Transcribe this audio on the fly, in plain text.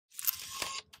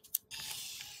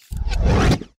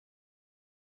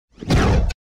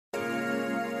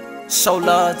Show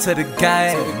love to the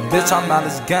gang, bitch, I'm out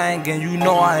this gang, and you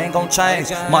know I ain't gon' change.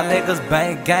 My niggas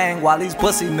bang gang, while these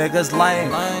pussy niggas lame.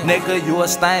 Nigga, you a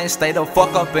stain, stay the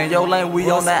fuck up in your lane.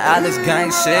 We on that Alice gang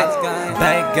shit,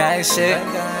 bang gang shit,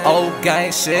 old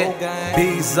gang shit.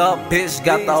 B's up, bitch,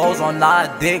 got the hoes on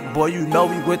our dick, boy, you know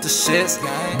we with the shits.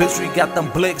 Bitch, we got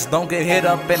them Blicks, don't get hit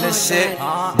up in this shit.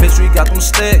 Bitch, we got them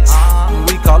sticks,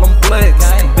 we call them Blicks.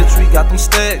 Bitch, we got them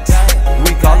sticks,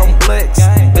 we call them Blicks.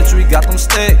 Bitch, we got them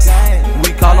sticks,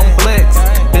 we call them Blicks.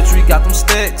 Bitch, we got them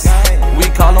sticks, we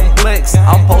call them Blicks.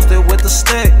 I'm posted with the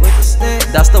stick,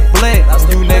 that's the blick.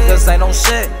 You niggas ain't on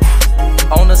shit.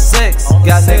 On the 6,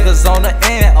 got niggas on the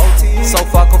end, so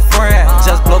fuck a friend.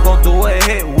 Just blow gon' do a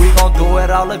hit, we gon' do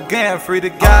it all again. Free the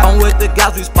guy, I'm with the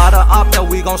guys, we spot a op, now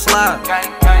we gon' slide.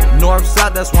 North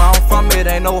side, that's where I'm from, it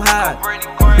ain't no hide.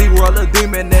 B-World a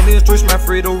demon in these streets, man,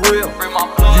 free the real.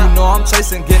 You know I'm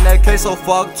chasing, getting that case, so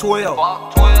fuck 12.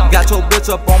 Got your bitch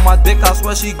up on my dick, I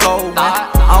swear she goin'.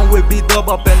 I'm with Bdubb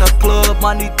up in the club,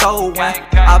 money throwin'.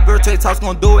 I birthday talks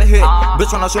gon' do it hit.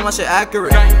 Bitch, when I show my shit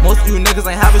accurate. Most of you niggas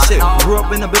ain't having shit. Grew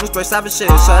up in the business, straight savage shit.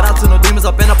 Shout out to no demons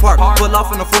up in the park. Pull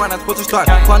off in the floor and that's put to start.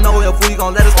 If I know if we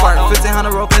gon' let it spark.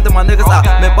 1500 rope into my niggas out.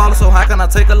 Man, ballin' so high, can I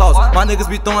take a loss? My niggas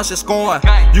be throwing shit scoring.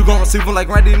 You gon' receive them like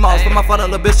Randy Moss. For my father,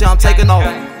 little bitch, yeah, I'm taking off.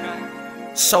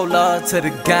 Show love to the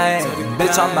gang,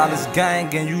 bitch, I'm out this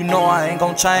gang, and you know I ain't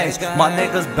gon' change. My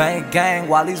niggas bang gang,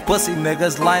 while these pussy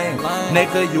niggas lame.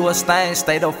 Nigga, you a stain,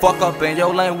 stay the fuck up in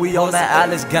your lane. We on that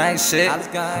Alice gang shit,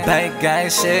 bang gang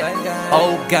shit,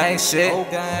 old gang shit.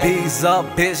 B's up,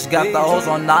 bitch, got the hoes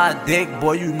on our dick,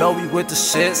 boy, you know we with the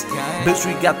shits. Bitch,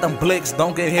 we got them Blicks,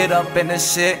 don't get hit up in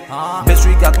this shit. Bitch,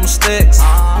 we got them sticks,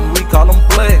 we call them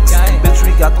Blicks. Bitch,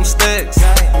 we got them sticks,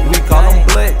 we call them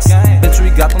Blicks. Bitch, we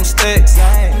got them sticks,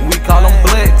 we call them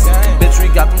Blicks. Bitch,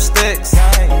 we got them sticks,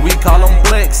 we call them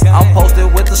Blicks. I'm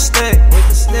posted with the stick,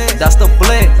 that's the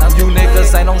blick. You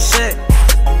niggas ain't on shit.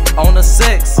 On the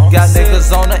 6, got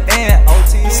niggas on the end,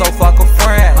 so fuck a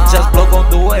friend. Just blow gon'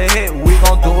 do a hit, we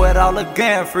gon' do it all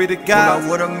again. Free the guy. Pull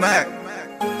out with a Mac,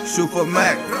 shoot for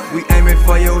Mac. We aiming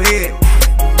for your head,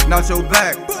 not your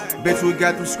back. Bitch, we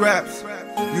got them scraps,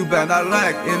 you better not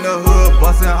lack. In the hood,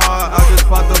 bustin' hard, I just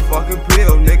popped the fucking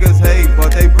pill. Niggas hate,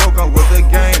 but they broke. I'm with the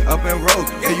gang up in road,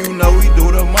 and you know we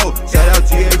do the most. Shout out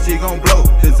GHG gon' blow.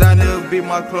 Designer be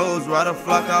my clothes, ride a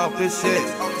flock off the shit.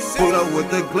 Pull up with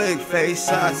the Blicks, face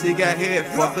shots, he got hit.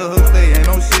 Fuck the hooks, they ain't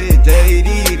no shit.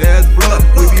 JD, that's blood.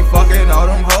 We be fucking all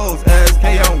them hoes.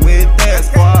 SK, I'm with that.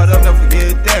 Squad up, never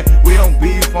forget that. We don't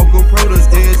be Funko Produce,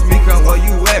 this me, come where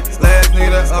you at. Last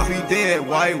nigga up, he dead.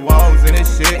 White walls in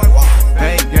this shit.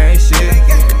 Bang gang shit,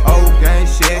 old gang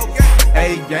shit,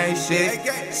 A gang shit,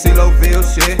 CeeLoVille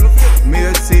shit,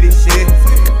 Mill City shit,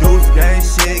 Deuce gang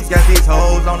shit. Got these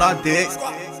hoes on our dicks.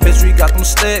 Bitch, we got them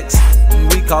sticks,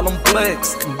 we call them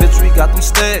Blicks. Bitch, we got them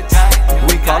sticks,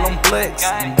 we call them Blicks.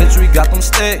 Bitch, we got them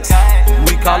sticks,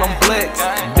 we call them Blicks.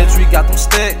 Bitch, we got them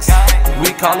sticks,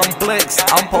 we call them Blicks.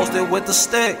 I'm posted with the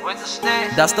stick,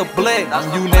 that's the blick.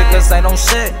 You niggas ain't on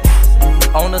shit.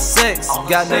 On the 6,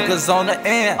 got niggas on the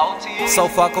end, so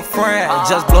fuck a friend.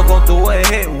 Just blow gon' do a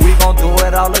hit, we gon' do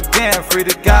it all again. Free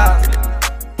the guy.